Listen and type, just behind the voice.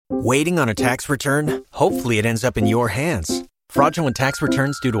Waiting on a tax return? Hopefully it ends up in your hands. Fraudulent tax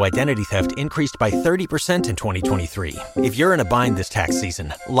returns due to identity theft increased by 30% in 2023. If you're in a bind this tax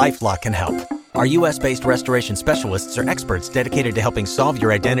season, LifeLock can help. Our U.S.-based restoration specialists are experts dedicated to helping solve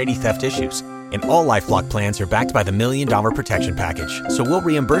your identity theft issues. And all LifeLock plans are backed by the $1 Million Protection Package. So we'll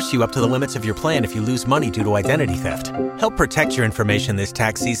reimburse you up to the limits of your plan if you lose money due to identity theft. Help protect your information this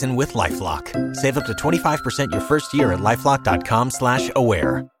tax season with LifeLock. Save up to 25% your first year at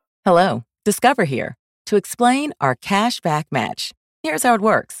LifeLock.com/aware. Hello, Discover here to explain our cash back match. Here's how it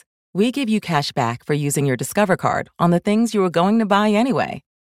works. We give you cash back for using your Discover card on the things you were going to buy anyway.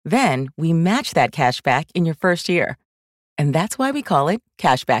 Then we match that cash back in your first year. And that's why we call it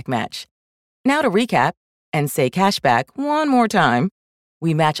Cashback Match. Now to recap and say cashback one more time.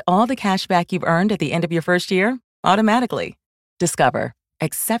 We match all the cash back you've earned at the end of your first year automatically. Discover.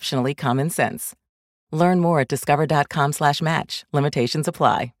 Exceptionally common sense. Learn more at discover.com/match. Limitations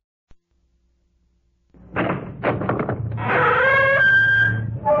apply.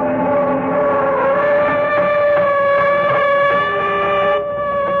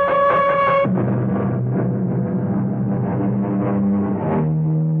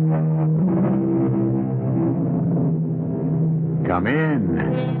 Come in.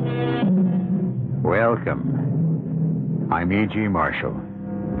 Welcome. I'm E.G. Marshall.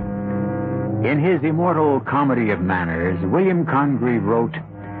 In his immortal Comedy of Manners, William Congreve wrote,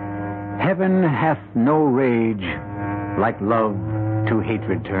 "Heaven hath no rage like love to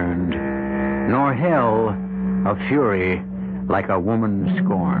hatred turned, nor hell a fury like a woman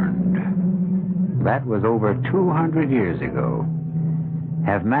scorned." That was over 200 years ago.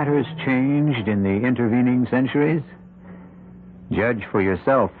 Have matters changed in the intervening centuries? Judge for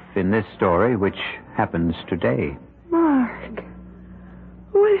yourself in this story, which happens today. Mark,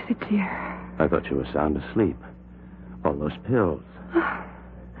 what is it, dear? I thought you were sound asleep. All those pills.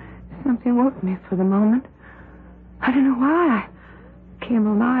 Something woke me for the moment. I don't know why. I came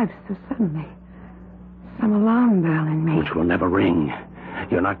alive so suddenly. Some alarm bell in me. Which will never ring.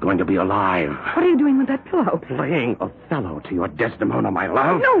 You're not going to be alive. What are you doing with that pillow? Playing Othello to your Desdemona, my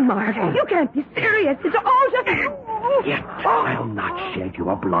love. No, Mark, you can't be serious. It's all just... Yet I'll not shed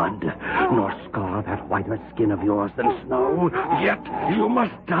your blood, nor scar that whiter skin of yours than snow. Yet you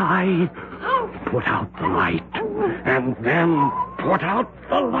must die. Put out the light, and then put out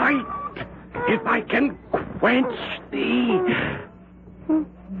the light. If I can quench thee.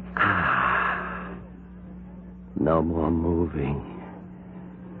 No more moving.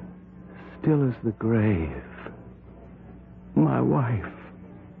 Still as the grave. My wife.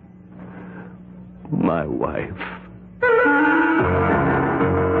 My wife.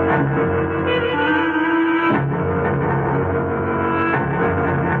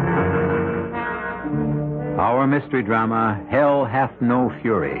 Our mystery drama, Hell Hath No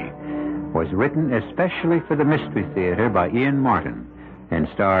Fury, was written especially for the Mystery Theater by Ian Martin and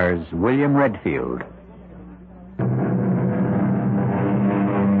stars William Redfield.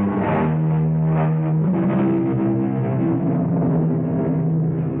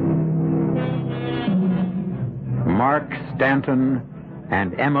 Mark Stanton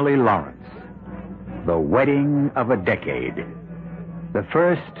and Emily Lawrence. The Wedding of a Decade. The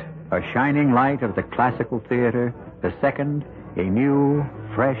first, a shining light of the classical theater. The second, a new,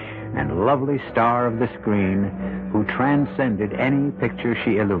 fresh, and lovely star of the screen who transcended any picture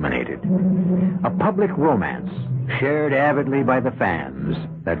she illuminated. A public romance shared avidly by the fans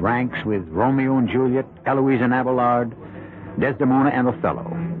that ranks with Romeo and Juliet, Eloise and Abelard, Desdemona and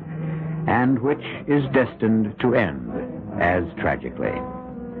Othello, and which is destined to end as tragically.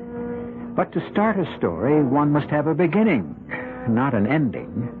 But to start a story, one must have a beginning, not an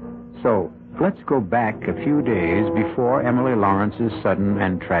ending. So let's go back a few days before Emily Lawrence's sudden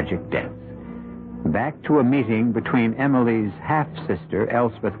and tragic death. Back to a meeting between Emily's half-sister,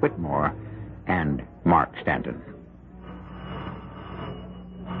 Elspeth Whitmore, and Mark Stanton.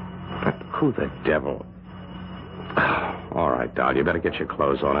 But who the devil? All right, doll, you better get your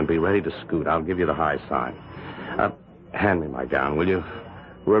clothes on and be ready to scoot. I'll give you the high sign. Hand me my gown, will you?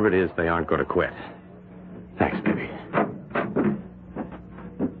 Whoever it is, they aren't going to quit. Thanks, baby.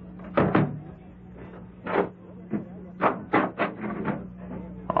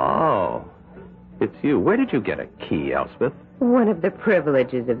 Oh, it's you. Where did you get a key, Elspeth? One of the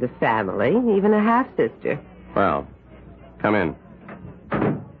privileges of the family, even a half-sister. Well, come in.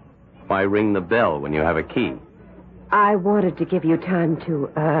 Why ring the bell when you have a key? I wanted to give you time to,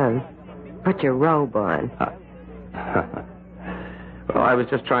 put your robe on. Well, I was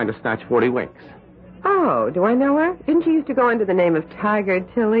just trying to snatch 40 winks. Oh, do I know her? Didn't she used to go under the name of Tiger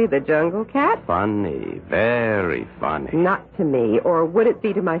Tilly, the Jungle Cat? Funny. Very funny. Not to me, or would it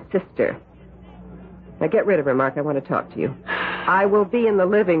be to my sister? Now get rid of her, Mark. I want to talk to you. I will be in the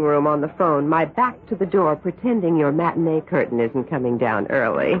living room on the phone, my back to the door, pretending your matinee curtain isn't coming down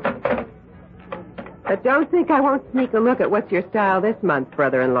early. But don't think I won't sneak a look at what's your style this month,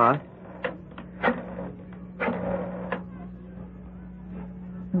 brother-in-law.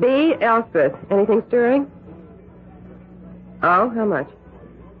 B. Elspeth. Anything stirring? Oh, how much?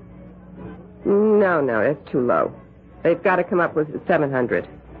 No, that's too low. They've got to come up with 700.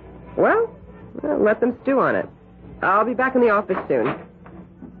 Well, let them stew on it. I'll be back in the office soon.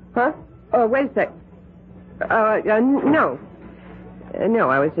 Huh? Oh, wait a sec. No. No,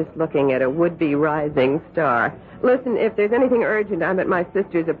 I was just looking at a would-be rising star. Listen, if there's anything urgent, I'm at my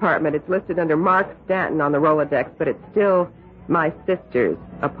sister's apartment. It's listed under Mark Stanton on the Rolodex, but it's still my sister's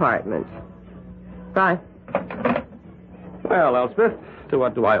apartment. Bye. Well, Elspeth, to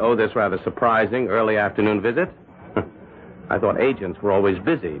what do I owe this rather surprising early afternoon visit? I thought agents were always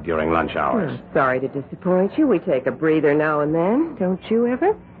busy during lunch hours. Sorry to disappoint you. We take a breather now and then. Don't you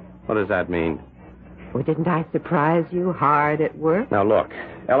ever? What does that mean? Well, didn't I surprise you hard at work? Now, look,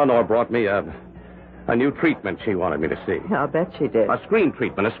 Eleanor brought me a new treatment she wanted me to see. I'll bet she did. A screen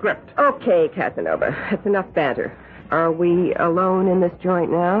treatment, a script. Okay, Casanova. That's enough banter. Are we alone in this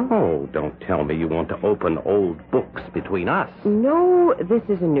joint now? Oh, don't tell me you want to open old books between us. No, this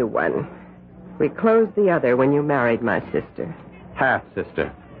is a new one. We closed the other when you married my sister.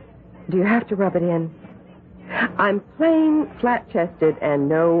 Half-sister. Do you have to rub it in? I'm plain, flat-chested, and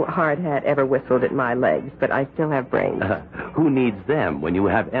no hard hat ever whistled at my legs, but I still have brains. Who needs them when you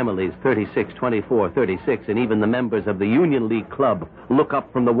have Emily's 36, 24, 36, and even the members of the Union League Club look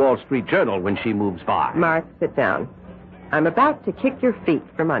up from the Wall Street Journal when she moves by? Mark, sit down. I'm about to kick your feet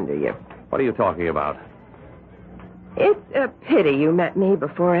from under you. What are you talking about? It's a pity you met me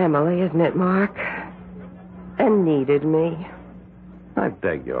before Emily, isn't it, Mark? And needed me. I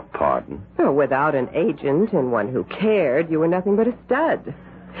beg your pardon. Oh, without an agent and one who cared, you were nothing but a stud.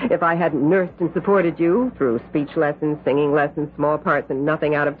 If I hadn't nursed and supported you through speech lessons, singing lessons, small parts, and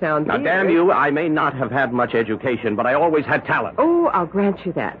nothing out of town Now, theater... damn you, I may not have had much education, but I always had talent. Oh, I'll grant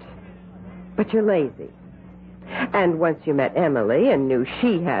you that. But you're lazy. And once you met Emily and knew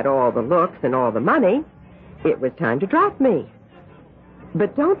she had all the looks and all the money, it was time to drop me.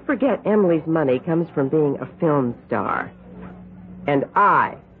 But don't forget Emily's money comes from being a film star. And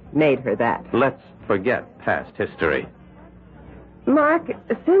I made her that. Let's forget past history. Mark,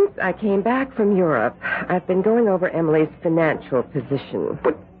 since I came back from Europe, I've been going over Emily's financial position.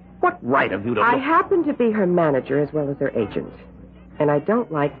 But what right have you to I look... happen to be her manager as well as her agent. And I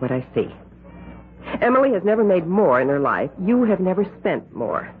don't like what I see. Emily has never made more in her life. You have never spent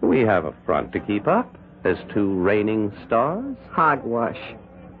more. We have a front to keep up as two reigning stars. Hogwash.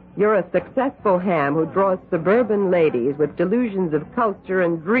 You're a successful ham who draws suburban ladies with delusions of culture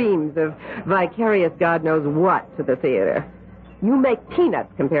and dreams of vicarious God knows what to the theater. You make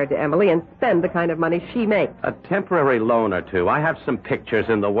peanuts compared to Emily and spend the kind of money she makes. A temporary loan or two. I have some pictures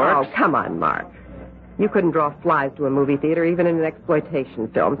in the works. Oh, come on, Mark. You couldn't draw flies to a movie theater, even in an exploitation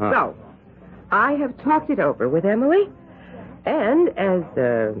film. Huh. So, I have talked it over with Emily, and as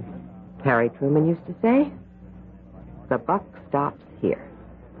Harry Truman used to say, the buck stops here.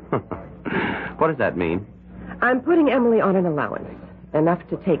 What does that mean? I'm putting Emily on an allowance, enough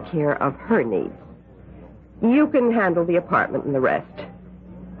to take care of her needs. You can handle the apartment and the rest.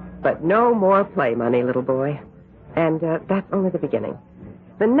 But no more play money, little boy. And that's only the beginning.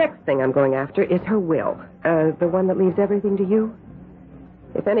 The next thing I'm going after is her will. The one that leaves everything to you.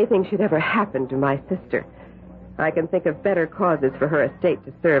 If anything should ever happen to my sister, I can think of better causes for her estate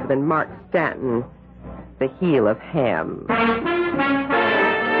to serve than Mark Stanton, the heel of ham.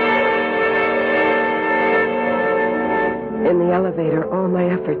 In the elevator, all my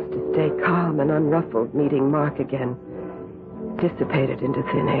efforts to stay calm and unruffled meeting Mark again dissipated into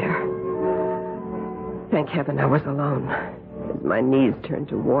thin air. Thank heaven I was alone, as my knees turned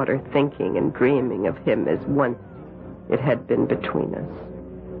to water, thinking and dreaming of him as once it had been between us.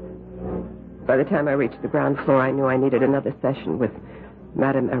 By the time I reached the ground floor, I knew I needed another session with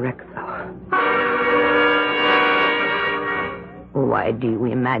Madame Erexo. Why do you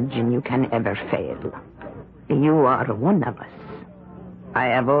imagine you can ever fail? You are one of us. I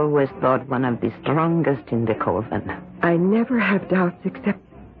have always thought one of the strongest in the coven. I never have doubts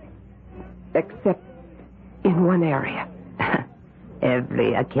except in one area.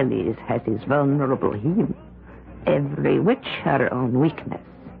 Every Achilles has his vulnerable heel. Every witch her own weakness.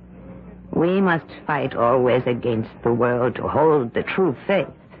 We must fight always against the world to hold the true faith.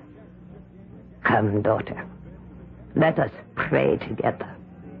 Come, daughter. Let us pray together.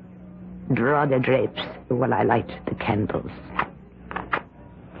 Draw the drapes while I light the candles.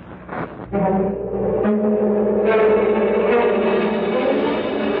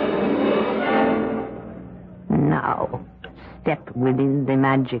 Now, step within the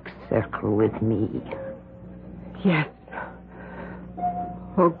magic circle with me. Yes.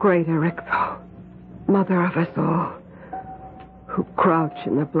 Oh, great Erictho, mother of us all, who crouch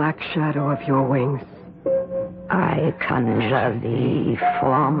in the black shadow of your wings. I conjure the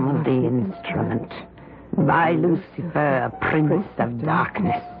form of the instrument, by Lucifer, prince of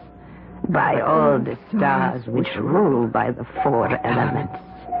darkness, by all the stars which rule by the four elements,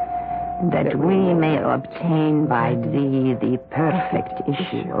 that we may obtain by thee the perfect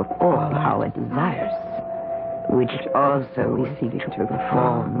issue of all our desires, which also we seek to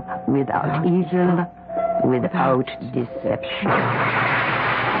perform without evil, without deception.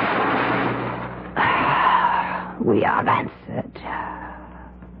 We are answered.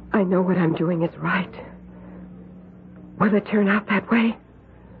 I know what I'm doing is right. Will it turn out that way?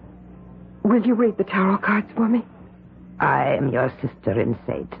 Will you read the tarot cards for me? I am your sister in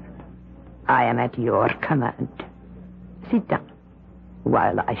Satan. I am at your command. Sit down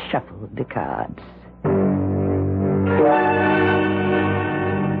while I shuffle the cards.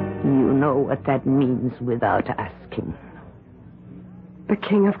 You know what that means without asking. The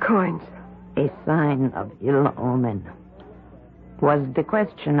King of Coins. A sign of ill omen. Was the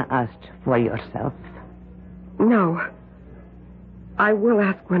question asked for yourself? No. I will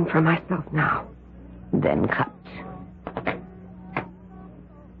ask one for myself now. Then cut.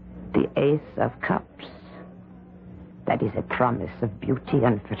 The Ace of Cups. That is a promise of beauty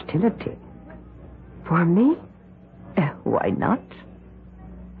and fertility. For me? Why not?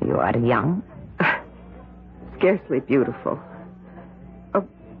 You are young. Scarcely beautiful.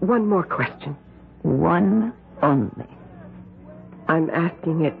 One more question. One only. I'm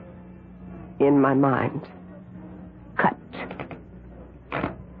asking it in my mind. Cut.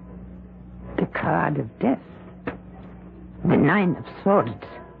 The card of death. The 9 of Swords.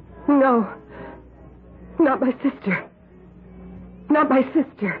 No. Not my sister. Not my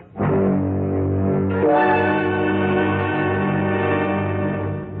sister.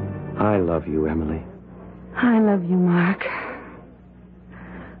 I love you, Emily. I love you, Mark.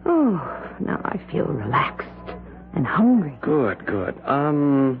 Oh, now I feel relaxed and hungry. Good.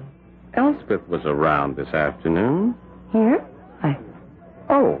 Elspeth was around this afternoon. Here?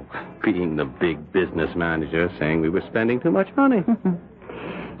 Oh, being the big business manager, saying we were spending too much money.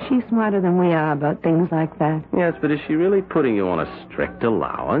 She's smarter than we are about things like that. Yes, but is she really putting you on a strict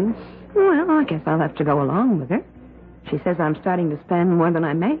allowance? Well, I guess I'll have to go along with her. She says I'm starting to spend more than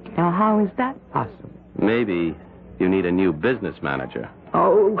I make. Now, how is that possible? Maybe you need a new business manager.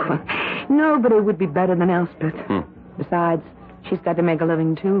 Oh, nobody would be better than Elspeth. Besides, she's got to make a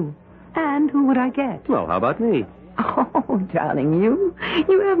living, too. And who would I get? Well, how about me? Oh, darling, you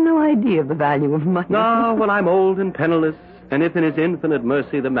have no idea of the value of money. No, when I'm old and penniless, and if in his infinite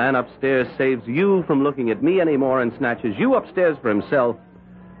mercy the man upstairs saves you from looking at me anymore and snatches you upstairs for himself,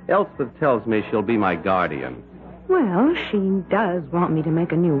 Elspeth tells me she'll be my guardian. Well, she does want me to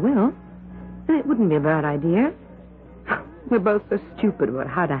make a new will. And it wouldn't be a bad idea. We're both so stupid about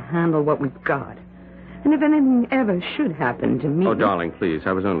how to handle what we've got. And if anything ever should happen to me... Oh, darling, please,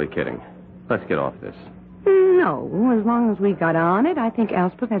 I was only kidding. Let's get off this. No, as long as we got on it, I think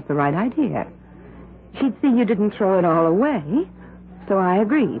Elspeth has the right idea. She'd see you didn't throw it all away, so I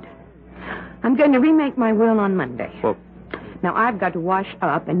agreed. I'm going to remake my will on Monday. Well... Now, I've got to wash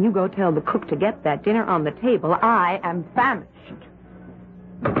up, and you go tell the cook to get that dinner on the table. I am famished.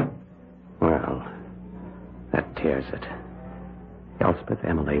 Well, that tears it. Elspeth,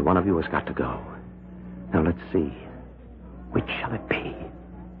 Emily, one of you has got to go. Now, let's see. Which shall it be?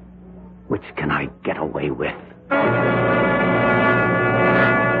 Which can I get away with?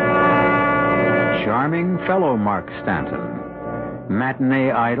 Charming fellow Mark Stanton. Matinee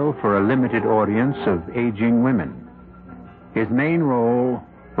idol for a limited audience of aging women. His main role,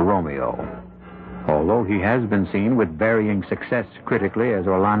 Romeo. Although he has been seen with varying success critically as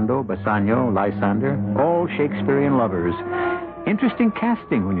Orlando, Bassanio, Lysander, all Shakespearean lovers. Interesting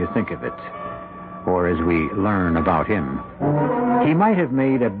casting when you think of it. Or as we learn about him. He might have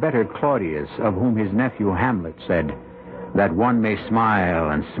made a better Claudius, of whom his nephew Hamlet said, that one may smile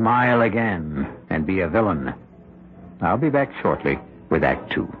and smile again and be a villain. I'll be back shortly with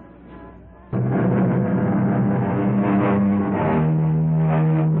Act 2.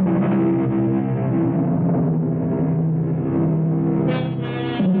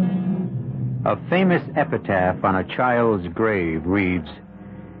 A famous epitaph on a child's grave reads,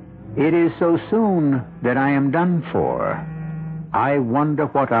 It is so soon that I am done for. I wonder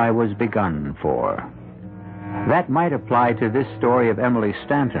what I was begun for. That might apply to this story of Emily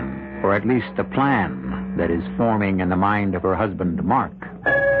Stanton, or at least the plan that is forming in the mind of her husband, Mark.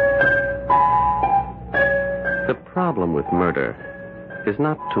 The problem with murder is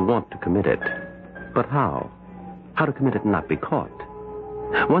not to want to commit it, but how. How to commit it and not be caught.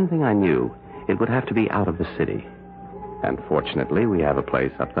 One thing I knew, it would have to be out of the city. And fortunately, we have a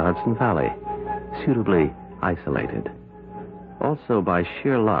place up the Hudson Valley, suitably isolated. Also, by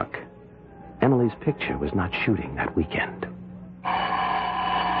sheer luck, Emily's picture was not shooting that weekend.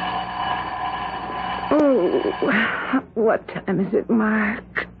 Oh, what time is it,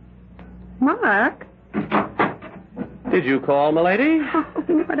 Mark? Mark? Did you call, milady? Oh,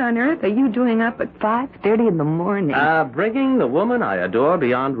 what on earth are you doing up at 5:30 in the morning? Bringing the woman I adore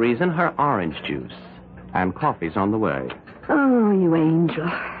beyond reason her orange juice. And coffee's on the way. Oh, you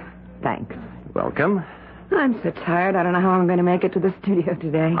angel. Thanks. Welcome. I'm so tired, I don't know how I'm going to make it to the studio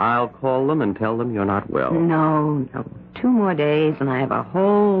today. I'll call them and tell them you're not well. No. 2 more days, and I have a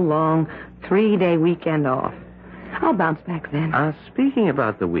whole long 3-day weekend off. I'll bounce back then. Speaking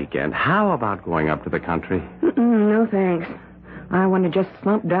about the weekend, how about going up to the country? No, thanks. I want to just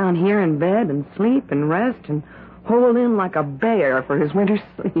slump down here in bed and sleep and rest and hole in like a bear for his winter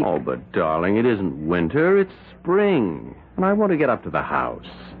sleep. Oh, but darling, it isn't winter, it's spring. And I want to get up to the house.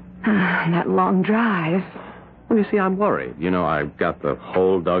 That long drive. Well, you see, I'm worried. You know, I've got the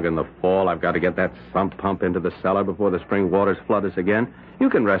hole dug in the fall. I've got to get that sump pump into the cellar before the spring waters flood us again. You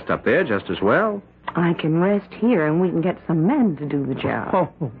can rest up there just as well. I can rest here, and we can get some men to do the job.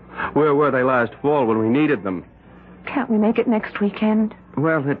 Oh, where were they last fall when we needed them? Can't we make it next weekend?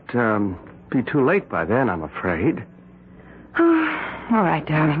 Well, it'd be too late by then, I'm afraid. All right,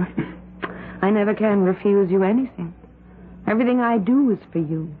 darling. I never can refuse you anything. Everything I do is for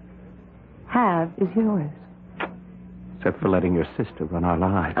you. Have is yours. Except for letting your sister run our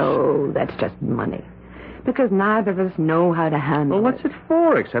lives. Oh, that's just money. Because neither of us know how to handle Well, what's it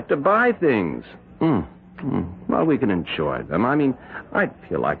for except to buy things? Well, we can enjoy them. I mean, I'd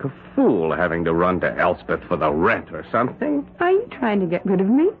feel like a fool having to run to Elspeth for the rent or something. Are you trying to get rid of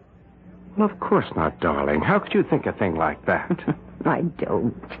me? Well, of course not, darling. How could you think a thing like that? I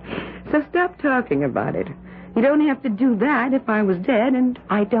don't. So stop talking about it. You'd only have to do that if I was dead, and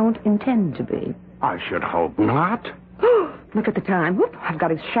I don't intend to be. I should hope not. Look at the time. Whoop, I've got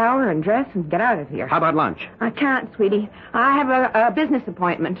to shower and dress and get out of here. How about lunch? I can't, sweetie. I have a business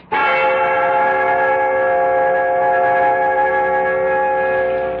appointment.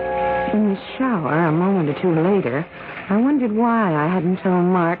 In the shower, a moment or two later, I wondered why I hadn't told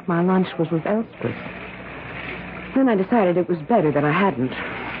Mark my lunch was with Elspeth. Then I decided it was better that I hadn't.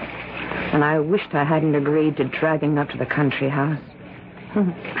 And I wished I hadn't agreed to dragging up to the country house.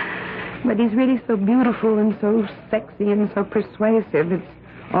 But he's really so beautiful and so sexy and so persuasive, it's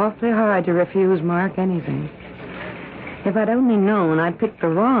awfully hard to refuse Mark anything. If I'd only known I'd picked the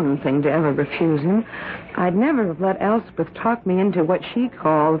wrong thing to ever refuse him, I'd never have let Elspeth talk me into what she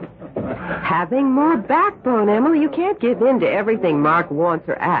called having more backbone, Emily. You can't give in to everything Mark wants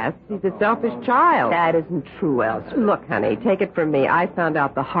or asks. He's a selfish child. That isn't true, Elspeth. Look, honey, take it from me. I found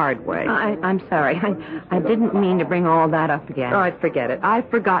out the hard way. I'm sorry. I didn't mean to bring all that up again. All right, forget it. I've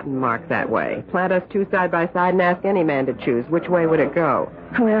forgotten Mark that way. Plant us two side by side and ask any man to choose. Which way would it go?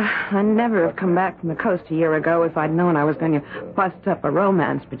 Well, I'd never have come back from the coast a year ago if I'd known I was going to bust up a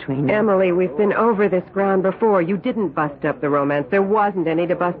romance between you. Emily, we've been over this ground before. You didn't bust up the romance. There wasn't any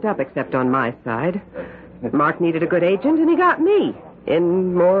to bust up except on my side. Mark needed a good agent, and he got me.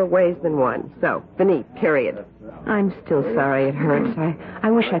 In more ways than one. So, fini, period. I'm still sorry it hurts.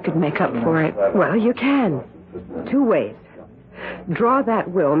 I wish I could make up for it. Well, you can. 2 ways. Draw that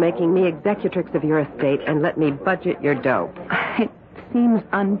will making me executrix of your estate and let me budget your dough. It seems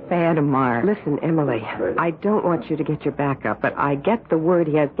unfair to Mark. Listen, Emily, I don't want you to get your back up, but I get the word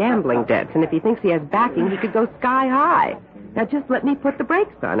he has gambling debts, and if he thinks he has backing, he could go sky high. Now, just let me put the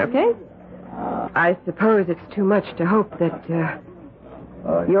brakes on, okay? I suppose it's too much to hope that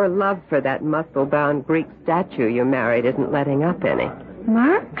your love for that muscle-bound Greek statue you married isn't letting up any.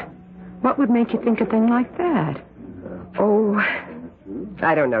 Mark? What would make you think a thing like that? Oh,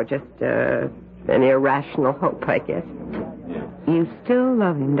 I don't know, just an irrational hope, I guess. You still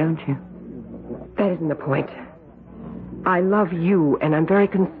love him, don't you? That isn't the point. I love you, and I'm very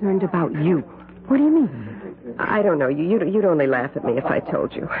concerned about you. What do you mean? I don't know. You'd only laugh at me if I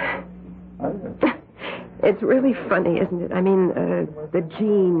told you. It's really funny, isn't it? I mean, the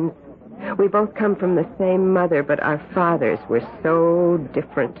genes. We both come from the same mother, but our fathers were so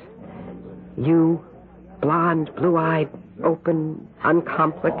different. You, blonde, blue-eyed, open,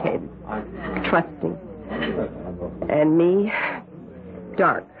 uncomplicated, trusting. And me,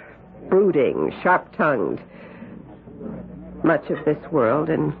 dark, brooding, sharp-tongued. Much of this world,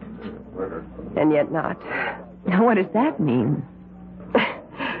 and yet not. What does that mean?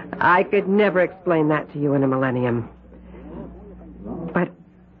 I could never explain that to you in a millennium. But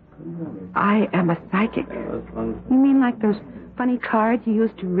I am a psychic. You mean like those funny cards you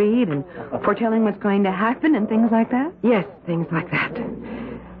used to read and foretelling what's going to happen and things like that? Yes, things like that.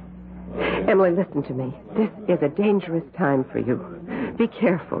 Emily, listen to me. This is a dangerous time for you. Be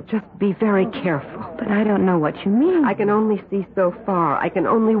careful. Just be very careful. But I don't know what you mean. I can only see so far. I can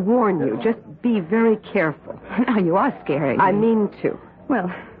only warn you. Just be very careful. Now, you are scaring me. I mean to.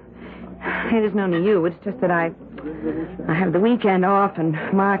 Well, it is known to you. It's just that I have the weekend off, and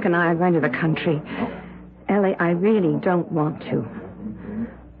Mark and I are going to the country. Ellie, I really don't want to.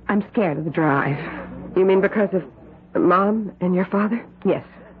 I'm scared of the drive. You mean because of Mom and your father? Yes.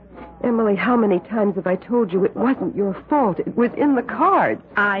 Emily, how many times have I told you it wasn't your fault? It was in the cards.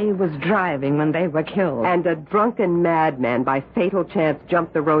 I was driving when they were killed. And a drunken madman by fatal chance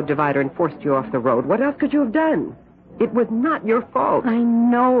jumped the road divider and forced you off the road. What else could you have done? It was not your fault. I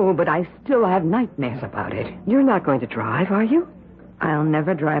know, but I still have nightmares about it. You're not going to drive, are you? I'll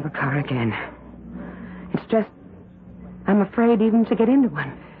never drive a car again. It's just, I'm afraid even to get into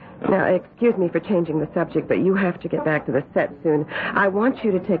one. Now, excuse me for changing the subject, but you have to get back to the set soon. I want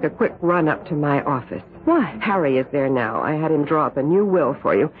you to take a quick run up to my office. Why? Harry is there now. I had him draw up a new will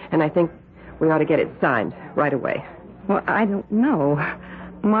for you, and I think we ought to get it signed right away. Well, I don't know.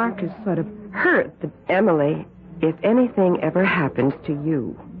 Mark is sort of hurt. But Emily, if anything ever happens to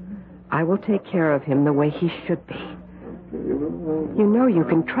you, I will take care of him the way he should be. You know you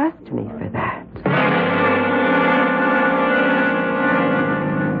can trust me for that.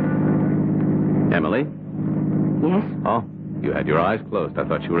 Emily? Yes? Oh, you had your eyes closed. I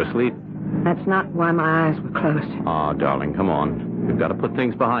thought you were asleep. That's not why my eyes were closed. Oh, darling, come on. We've got to put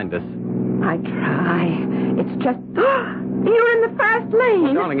things behind us. I try. It's just... You're in the fast lane.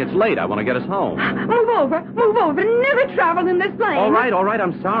 Oh, darling, it's late. I want to get us home. Move over. Never travel in this lane. All right.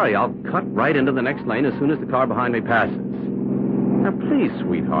 I'm sorry. I'll cut right into the next lane as soon as the car behind me passes. Now, please,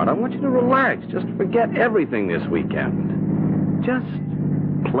 sweetheart, I want you to relax. Just forget everything this weekend. Just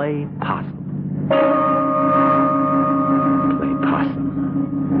play possum. Play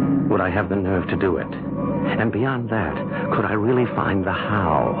possum. Would I have the nerve to do it? And beyond that, could I really find the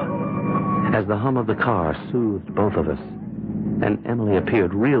how? As the hum of the car soothed both of us, and Emily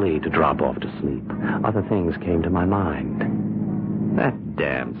appeared really to drop off to sleep, other things came to my mind. That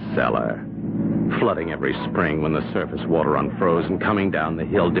damn cellar. Flooding every spring when the surface water unfroze and coming down the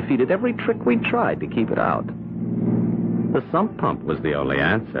hill defeated every trick we tried to keep it out. The sump pump was the only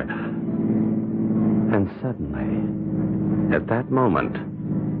answer. And suddenly, at that moment,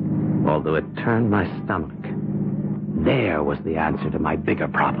 although it turned my stomach, there was the answer to my bigger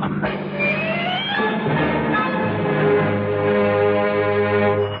problem.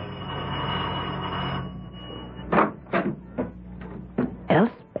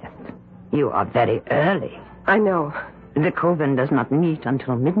 Elspeth, you are very early. I know. The coven does not meet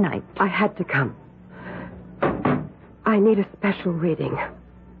until midnight. I had to come. I need a special reading.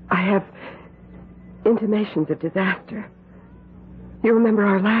 I have intimations of disaster. You remember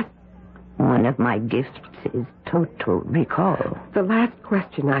our last... One of my gifts is total recall. The last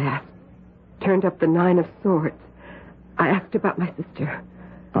question I asked turned up the 9 of Swords. I asked about my sister.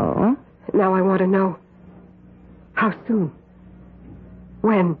 Oh? Now I want to know how soon?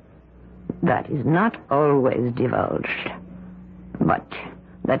 When? That is not always divulged. But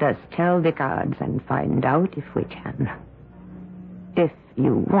let us tell the cards and find out if we can. If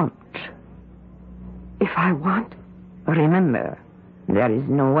you want. If I want? Remember, there is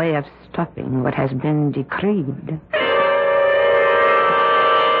no way of stopping what has been decreed.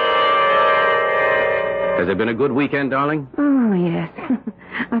 Has it been a good weekend, darling? Oh, yes.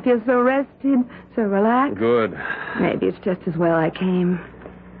 I feel so rested, so relaxed. Good. Maybe it's just as well I came.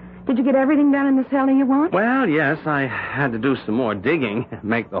 Did you get everything done in the cellar you want? Well, yes, I had to do some more digging,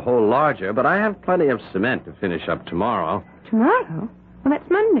 make the hole larger, but I have plenty of cement to finish up tomorrow. Tomorrow? Well, that's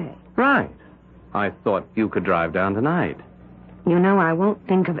Monday. Right. I thought you could drive down tonight. You know I won't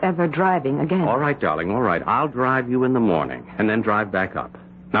think of ever driving again. All right, darling, all right. I'll drive you in the morning and then drive back up.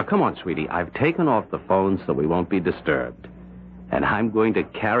 Now, come on, sweetie. I've taken off the phone so we won't be disturbed. And I'm going to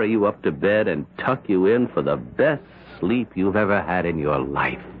carry you up to bed and tuck you in for the best sleep you've ever had in your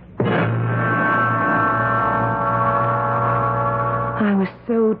life. I was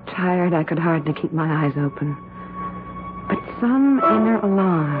so tired I could hardly keep my eyes open. But some inner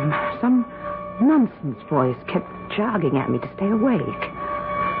alarm, some nonsense voice kept jogging at me to stay awake.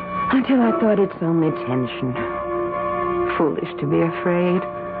 Until I thought it's only tension. Foolish to be afraid.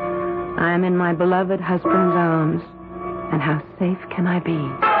 I am in my beloved husband's arms. And how safe can I be?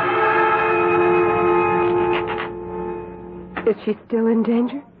 Is she still in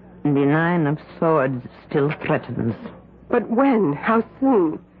danger? The 9 of Swords still threatens. But when? How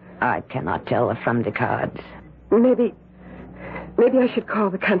soon? I cannot tell from the cards. Maybe I should call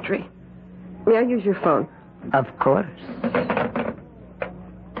the country. May I use your phone? Of course.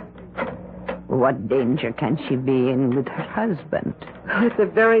 What danger can she be in with her husband? Oh, it's a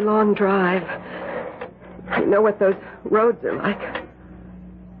very long drive. You know what those roads are like.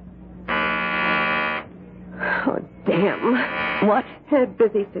 Oh, damn. What? A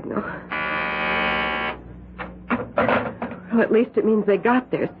busy signal. Well, at least it means they got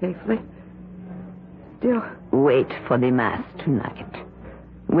there safely. Still. Wait for the mass tonight.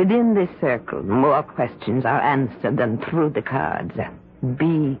 Within this circle, more questions are answered than through the cards.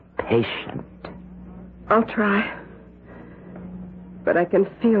 Be patient. I'll try. But I can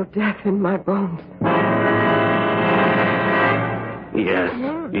feel death in my bones. Yes,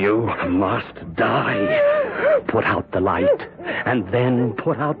 you must die. Put out the light, and then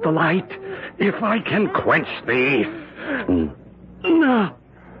put out the light. If I can quench thee. No.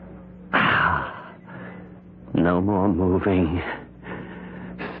 No more moving.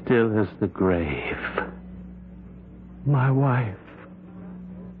 Still as the grave. My wife.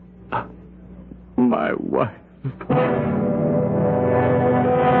 My wife.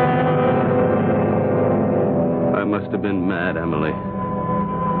 I must have been mad, Emily,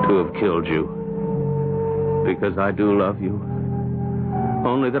 to have killed you. Because I do love you.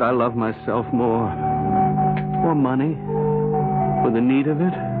 Only that I love myself more. For money. For the need of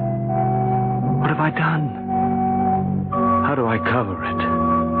it. What have I done? How do I cover it?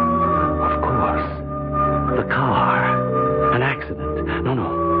 Of course. The car. An accident.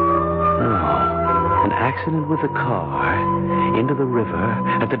 No. An accident with the car into the river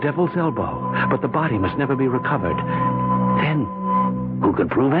at the Devil's Elbow. But the body must never be recovered. Then, who could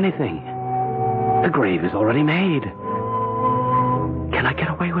prove anything? The grave is already made. Can I get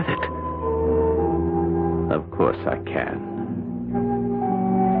away with it? Of course I can.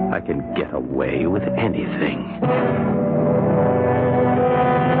 I can get away with anything.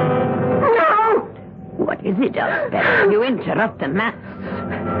 No! What is it, Elspeth? You interrupt the mass.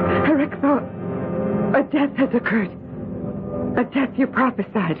 Eric thought a death has occurred. A death you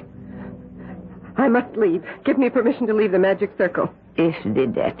prophesied. I must leave. Give me permission to leave the magic circle. If the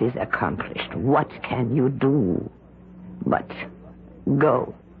death is accomplished, what can you do? But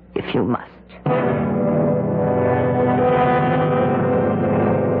go, if you must.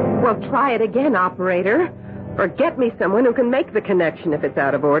 Well, try it again, operator. Or get me someone who can make the connection if it's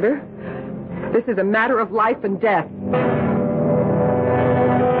out of order. This is a matter of life and death.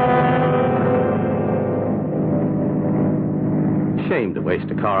 Shame to waste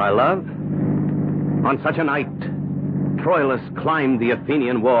a car I love. On such a night, Troilus climbed the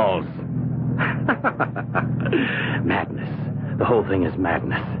Athenian walls. Madness. The whole thing is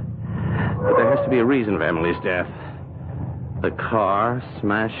madness. But there has to be a reason for Emily's death. The car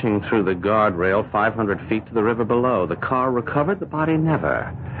smashing through the guardrail 500 feet to the river below. The car recovered, the body never.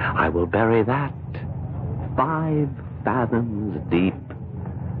 I will bury that 5 fathoms deep.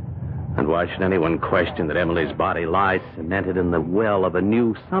 And why should anyone question that Emily's body lies cemented in the well of a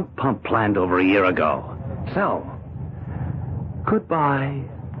new sump pump planned over a year ago? So, goodbye,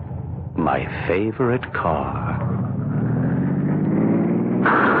 my favorite car.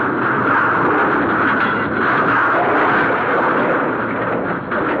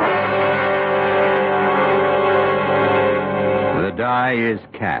 The die is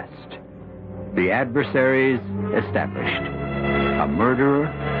cast. The adversaries established. A murderer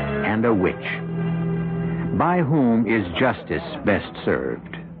and a witch. By whom is justice best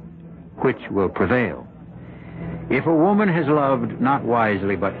served? Which will prevail? If a woman has loved not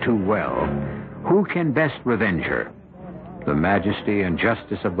wisely but too well, who can best revenge her? The majesty and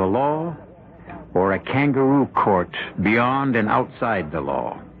justice of the law, or a kangaroo court beyond and outside the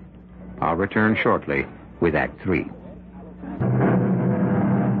law? I'll return shortly with Act 3.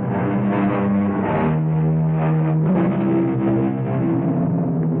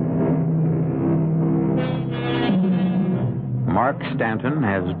 Mark Stanton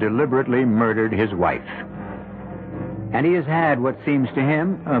has deliberately murdered his wife. And he has had what seems to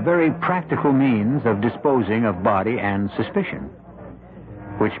him a very practical means of disposing of body and suspicion,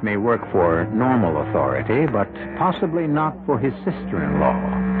 which may work for normal authority, but possibly not for his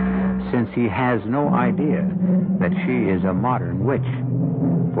sister-in-law, since he has no idea that she is a modern witch.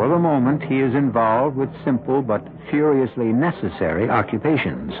 For the moment, he is involved with simple but furiously necessary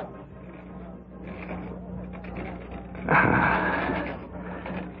occupations.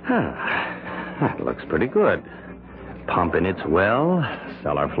 That looks pretty good. Pump in its well,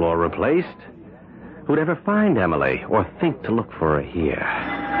 cellar floor replaced. Who'd ever find Emily or think to look for her here?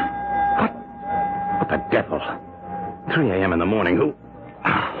 What the devil? 3 a.m. in the morning. Who?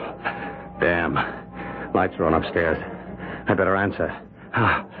 Oh, damn. Lights are on upstairs. I better answer.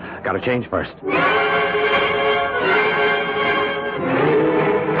 Gotta change first.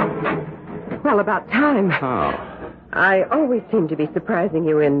 Well, about time. Oh. I always seem to be surprising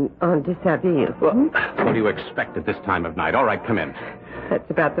you in en dishabille. Well, what do you expect at this time of night? All right, come in. That's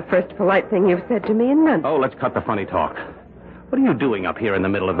about the first polite thing you've said to me in months. Oh, let's cut the funny talk. What are you doing up here in the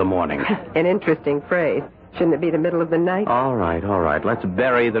middle of the morning? An interesting phrase. Shouldn't it be the middle of the night? All right. Let's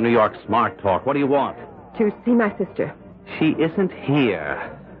bury the New York smart talk. What do you want? To see my sister. She isn't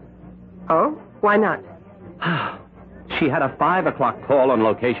here. Oh? Why not? She had a 5 o'clock call on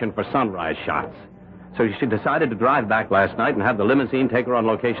location for sunrise shots. So she decided to drive back last night and have the limousine take her on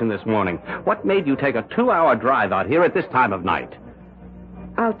location this morning. What made you take a 2-hour drive out here at this time of night?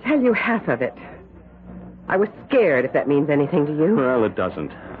 I'll tell you half of it. I was scared, if that means anything to you. Well, it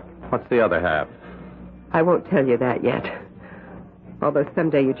doesn't. What's the other half? I won't tell you that yet. Although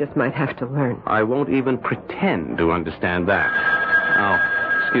someday you just might have to learn. I won't even pretend to understand that. Oh,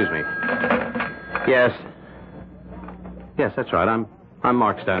 excuse me. Yes. Yes, that's right. I'm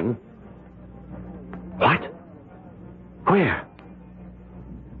Mark Stanton. What? Where?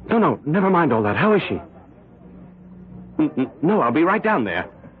 No, never mind all that. How is she? No, I'll be right down there.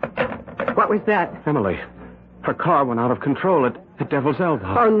 What was that? Emily. Her car went out of control at Devil's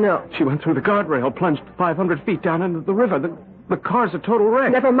Elbow. Oh, no. She went through the guardrail, plunged 500 feet down into the river. The car's a total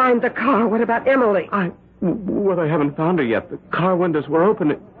wreck. Never mind the car. What about Emily? Well, they haven't found her yet. The car windows were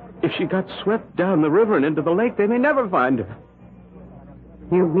open. If she got swept down the river and into the lake, they may never find her.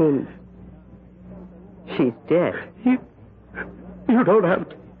 You mean she's dead? You don't have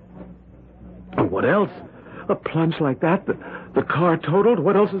to. Oh, what else? A plunge like that, the car totaled.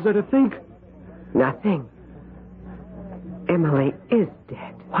 What else is there to think? Nothing. Emily is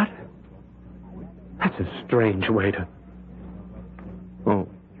dead. What? That's a strange way to... Oh,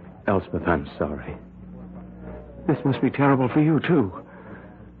 Elspeth, I'm sorry. This must be terrible for you, too.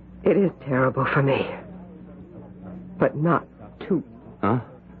 It is terrible for me. But not too. Huh?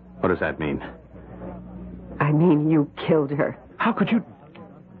 What does that mean? I mean, you killed her. How could you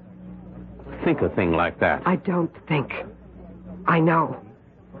think a thing like that? I don't think. I know.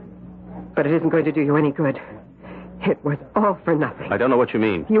 But it isn't going to do you any good. It was all for nothing. I don't know what you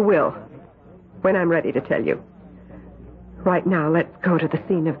mean. You will. When I'm ready to tell you. Right now, let's go to the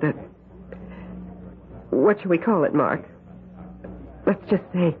scene of the... What shall we call it, Mark? Let's just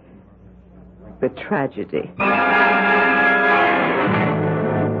say... the tragedy.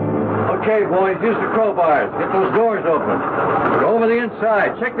 Okay, boys, use the crowbars. Get those doors open. Go over the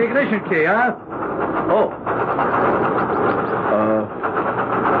inside. Check the ignition key, huh? Oh.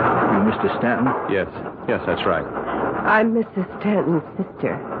 You Mr. Stanton? Yes, that's right. I'm Mrs. Stanton's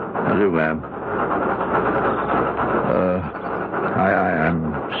sister. How do, ma'am?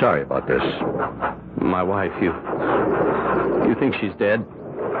 I'm sorry about this. My wife, you think she's dead?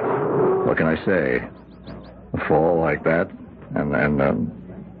 What can I say? A fall like that,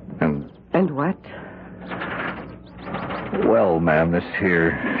 And what? Well, ma'am, this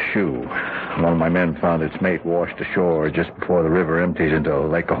here shoe. One of my men found its mate washed ashore just before the river empties into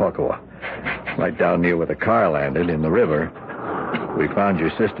Lake Ohakwa. Right down near where the car landed, in the river, we found your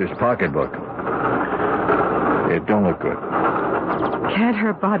sister's pocketbook. It don't look good. Can't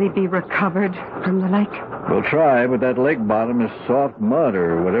her body be recovered from the lake? We'll try, but that lake bottom is soft mud,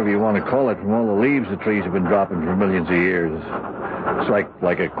 or whatever you want to call it, from all the leaves the trees have been dropping for millions of years. It's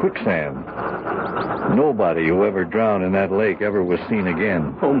like a quicksand. Nobody who ever drowned in that lake ever was seen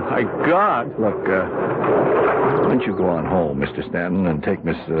again. Oh, my God. Look, why don't you go on home, Mr. Stanton, and take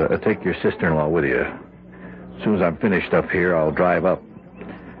your sister-in-law with you. As soon as I'm finished up here, I'll drive up.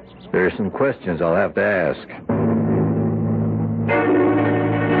 There are some questions I'll have to ask.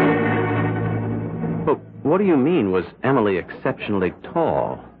 But what do you mean, was Emily exceptionally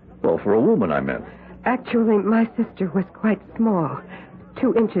tall? Well, for a woman, I meant. Actually, my sister was quite small.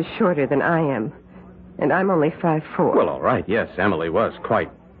 2 inches shorter than I am. And I'm only 5'4". Well, all right, yes, Emily was quite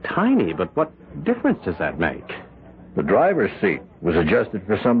tiny, but what difference does that make? The driver's seat was adjusted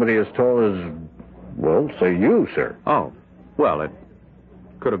for somebody as tall as, well, say you, sir. Oh, well, it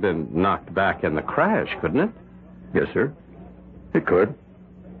could have been knocked back in the crash, couldn't it? Yes, sir. It could.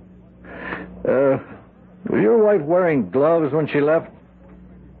 Was your wife wearing gloves when she left?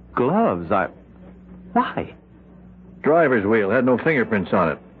 Gloves? Why? Driver's wheel had no fingerprints on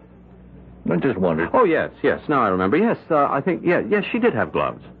it. I just wondered. Oh, yes. Now I remember. Yes, I think, yes, she did have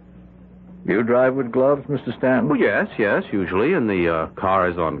gloves. You drive with gloves, Mr. Stanton? Oh, yes, usually. And the car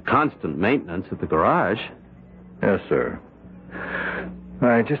is on constant maintenance at the garage. Yes, sir. All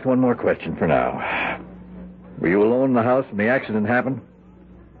right, just one more question for now. Were you alone in the house when the accident happened?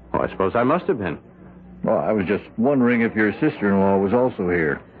 Oh, I suppose I must have been. Well, I was just wondering if your sister-in-law was also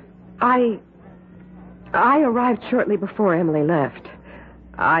here. I arrived shortly before Emily left.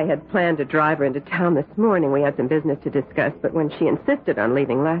 I had planned to drive her into town this morning. We had some business to discuss, but when she insisted on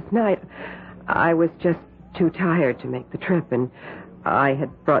leaving last night, I was just too tired to make the trip, and I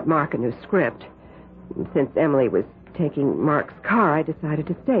had brought Mark a new script. Since Emily was taking Mark's car, I decided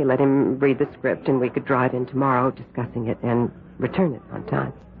to stay, let him read the script, and we could drive in tomorrow discussing it and return it on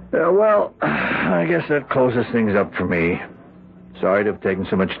time. Well, I guess that closes things up for me. Sorry to have taken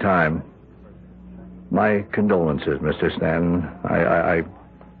so much time. My condolences, Mr. Stanton.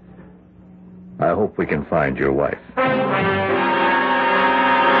 I hope we can find your wife.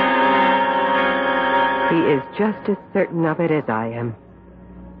 He is just as certain of it as I am.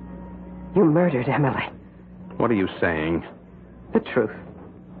 You murdered Emily. What are you saying? The truth.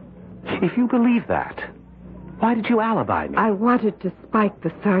 If you believe that, why did you alibi me? I wanted to spike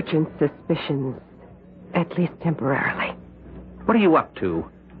the sergeant's suspicions, at least temporarily. What are you up to?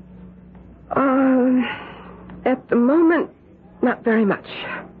 At the moment, not very much.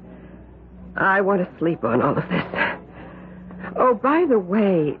 I want to sleep on all of this. Oh, by the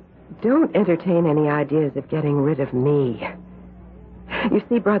way, don't entertain any ideas of getting rid of me. You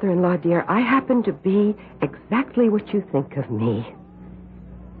see, brother-in-law, dear, I happen to be exactly what you think of me.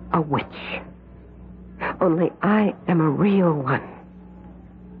 A witch. Only I am a real one.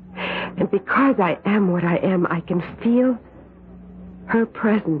 And because I am what I am, I can feel her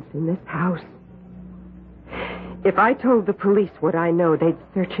presence in this house. If I told the police what I know, they'd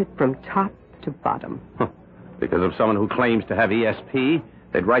search it from top to bottom. Because of someone who claims to have ESP,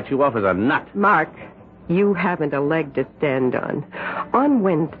 they'd write you off as a nut. Mark, you haven't a leg to stand on. On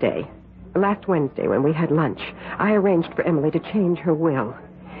last Wednesday, when we had lunch, I arranged for Emily to change her will.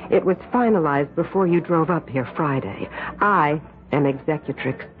 It was finalized before you drove up here Friday. I am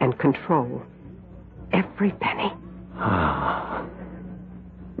executrix and control every penny.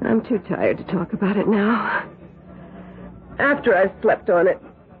 I'm too tired to talk about it now. After I've slept on it,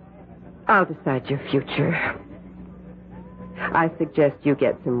 I'll decide your future. I suggest you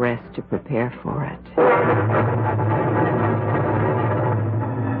get some rest to prepare for it.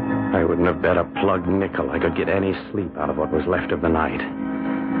 I wouldn't have bet a plugged nickel I could get any sleep out of what was left of the night.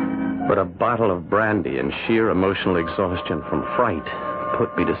 But a bottle of brandy and sheer emotional exhaustion from fright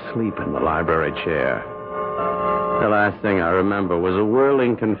put me to sleep in the library chair. The last thing I remember was a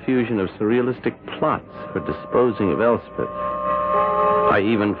whirling confusion of surrealistic plots for disposing of Elspeth. I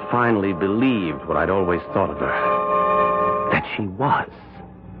even finally believed what I'd always thought of her. That she was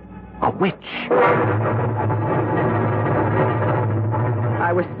a witch.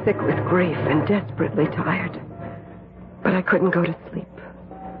 I was sick with grief and desperately tired. But I couldn't go to sleep.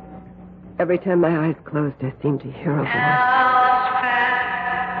 Every time my eyes closed, I seemed to hear a voice.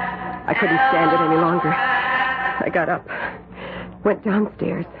 I couldn't stand it any longer. I got up, went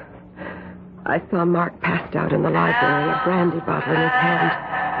downstairs. I saw Mark passed out in the library, a brandy bottle in his hand,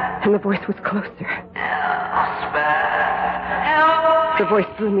 and the voice was closer. The voice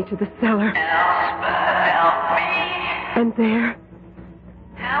drew me to the cellar. Help me. And there,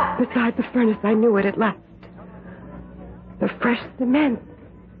 beside the furnace, I knew it at last. The fresh cement,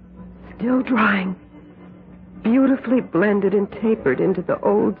 still drying, beautifully blended and tapered into the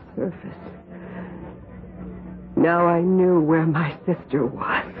old surface. Now I knew where my sister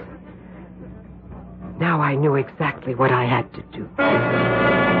was. Now I knew exactly what I had to do.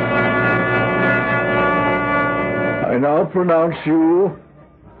 I now pronounce you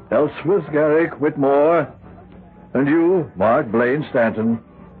Elspeth Garrick Whitmore, and you, Mark Blaine Stanton,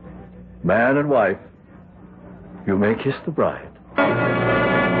 man and wife. You may kiss the bride.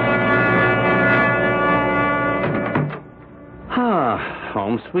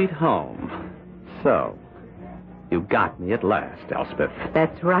 Home sweet home. So, you got me at last, Elspeth.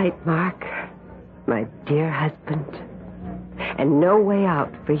 That's right, Mark. My dear husband. And no way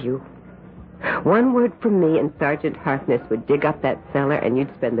out for you. One word from me and Sergeant Harkness would dig up that cellar and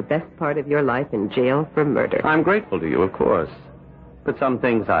you'd spend the best part of your life in jail for murder. I'm grateful to you, of course. But some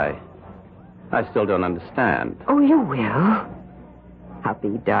things I still don't understand. Oh, you will.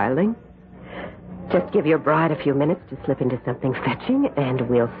 Huppy, darling. Just give your bride a few minutes to slip into something fetching, and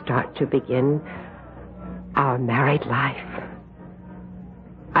we'll start to begin our married life.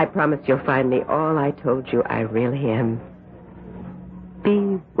 I promise you'll find me all I told you I really am.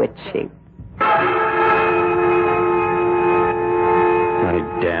 Bewitching.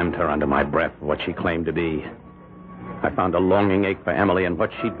 I damned her under my breath for what she claimed to be. I found a longing ache for Emily and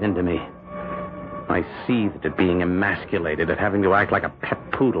what she'd been to me. I seethed at being emasculated, at having to act like a pet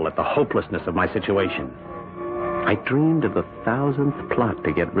poodle, at the hopelessness of my situation. I dreamed of the 1,000th plot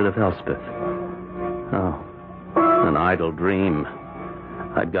to get rid of Elspeth. Oh, an idle dream.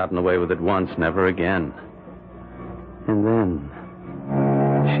 I'd gotten away with it once, never again. And then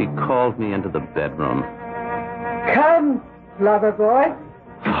she called me into the bedroom. Come, lover boy.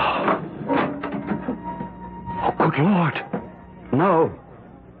 Oh, good Lord. No.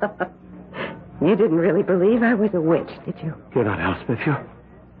 You didn't really believe I was a witch, did you? You're not Elspeth.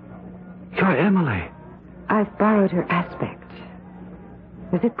 You're Emily. I've borrowed her aspect.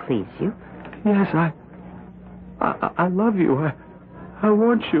 Does it please you? Yes, I love you. I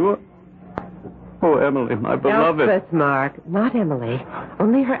want you. Oh, Emily, my beloved. Elspeth, Mark, not Emily.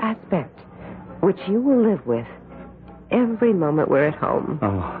 Only her aspect, which you will live with every moment we're at home.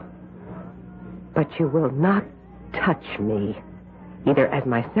 Oh. But you will not touch me, either as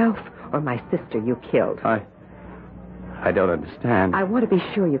myself or my sister you killed. I don't understand. I want to be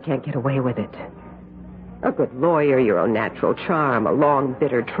sure you can't get away with it. A good lawyer, your own natural charm, a long,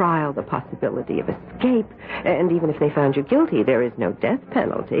 bitter trial, the possibility of escape, and even if they found you guilty, there is no death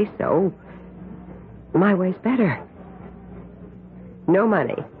penalty, so my way's better. No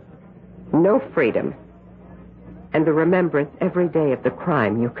money, no freedom, and the remembrance every day of the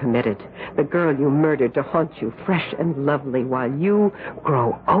crime you committed, the girl you murdered to haunt you fresh and lovely while you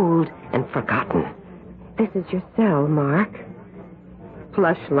grow old and forgotten. This is your cell, Mark.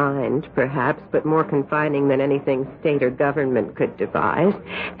 Plush-lined, perhaps, but more confining than anything state or government could devise.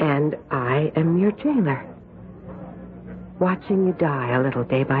 And I am your jailer. Watching you die a little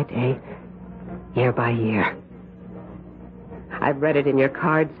day by day, year by year. I've read it in your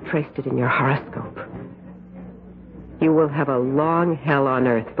cards, traced it in your horoscope. You will have a long hell on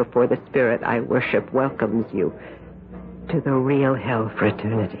earth before the spirit I worship welcomes you to the real hell for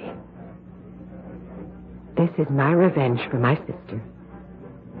eternity. This is my revenge for my sister.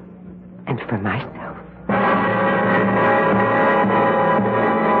 And for myself.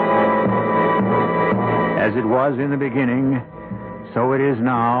 As it was in the beginning, so it is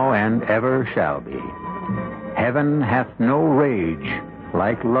now and ever shall be. Heaven hath no rage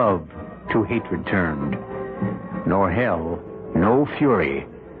like love to hatred turned, nor hell no fury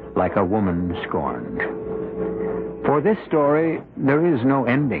like a woman scorned. For this story there is no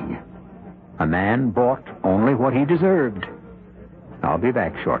ending. A man bought only what he deserved. I'll be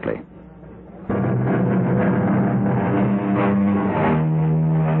back shortly.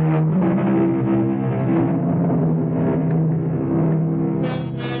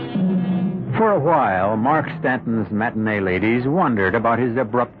 For a while, Mark Stanton's matinee ladies wondered about his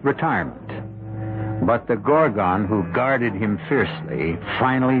abrupt retirement. But the Gorgon who guarded him fiercely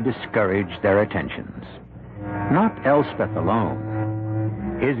finally discouraged their attentions. Not Elspeth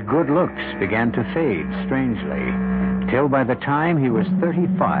alone. His good looks began to fade strangely, till by the time he was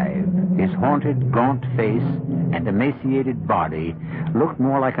 35, his haunted, gaunt face and emaciated body looked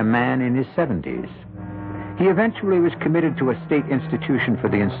more like a man in his 70s. He eventually was committed to a state institution for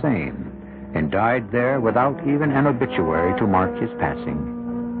the insane and died there without even an obituary to mark his passing.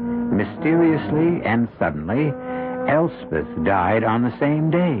 Mysteriously and suddenly, Elspeth died on the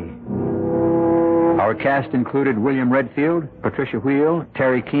same day. Our cast included William Redfield, Patricia Wheel,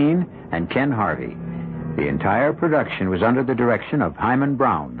 Terry Keane, and Ken Harvey. The entire production was under the direction of Hyman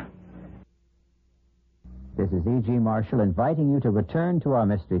Brown. This is E.G. Marshall inviting you to return to our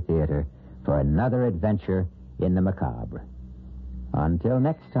Mystery Theater for another adventure in the macabre. Until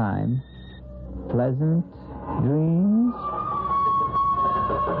next time, pleasant dreams.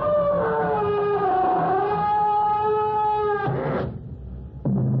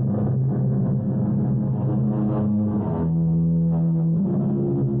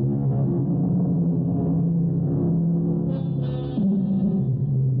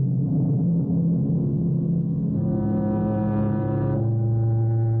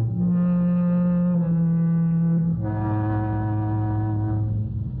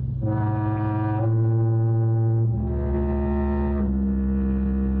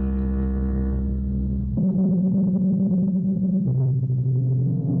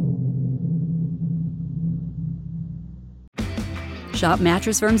 Shop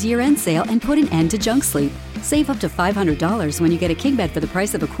Mattress Firm's year-end sale and put an end to junk sleep. Save up to $500 when you get a king bed for the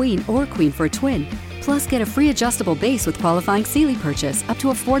price of a queen or queen for a twin. Plus, get a free adjustable base with qualifying Sealy purchase up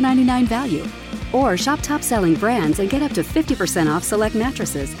to a $499 value. Or shop top-selling brands and get up to 50% off select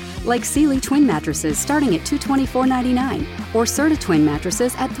mattresses, like Sealy twin mattresses starting at $224.99 or Serta twin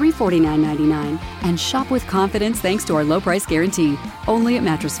mattresses at $349.99. And shop with confidence thanks to our low price guarantee. Only at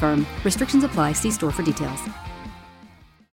Mattress Firm. Restrictions apply. See store for details.